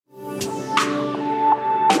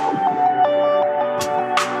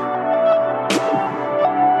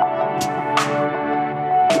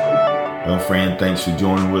friend. Thanks for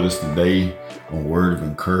joining with us today on Word of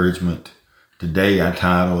Encouragement. Today our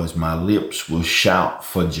title is My Lips Will Shout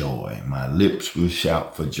for Joy. My lips will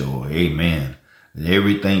shout for joy. Amen.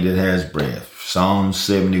 Everything that has breath. Psalm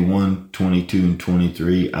 71, 22 and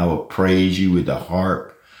 23. I will praise you with the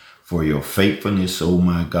harp for your faithfulness, O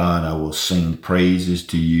my God. I will sing praises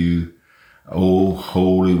to you, O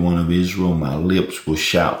Holy One of Israel. My lips will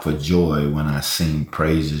shout for joy when I sing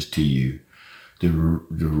praises to you. The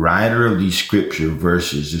writer of these scripture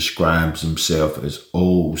verses describes himself as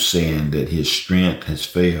old, saying that his strength has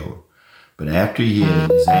failed. But after he had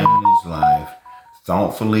examined his life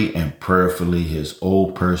thoughtfully and prayerfully, his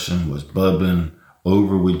old person was bubbling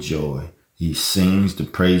over with joy. He sings the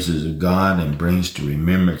praises of God and brings to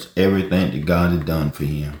remembrance everything that God had done for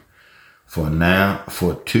him.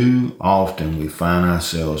 For too often we find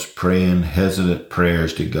ourselves praying hesitant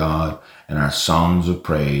prayers to God, and our songs of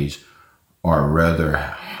praise are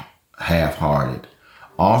rather half-hearted.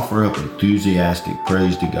 Offer up enthusiastic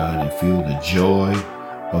praise to God and feel the joy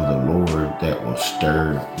of the Lord that will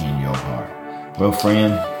stir in your heart. Well,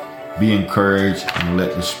 friend, be encouraged and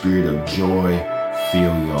let the spirit of joy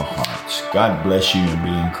fill your hearts. God bless you and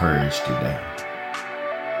be encouraged today.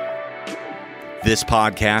 This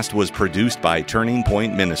podcast was produced by Turning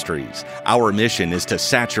Point Ministries. Our mission is to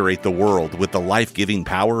saturate the world with the life-giving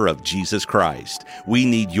power of Jesus Christ. We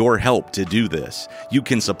need your help to do this. You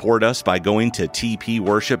can support us by going to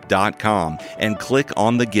tpworship.com and click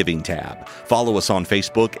on the Giving tab. Follow us on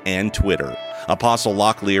Facebook and Twitter. Apostle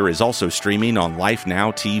Locklear is also streaming on Life Now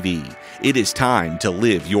TV. It is time to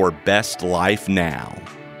live your best life now.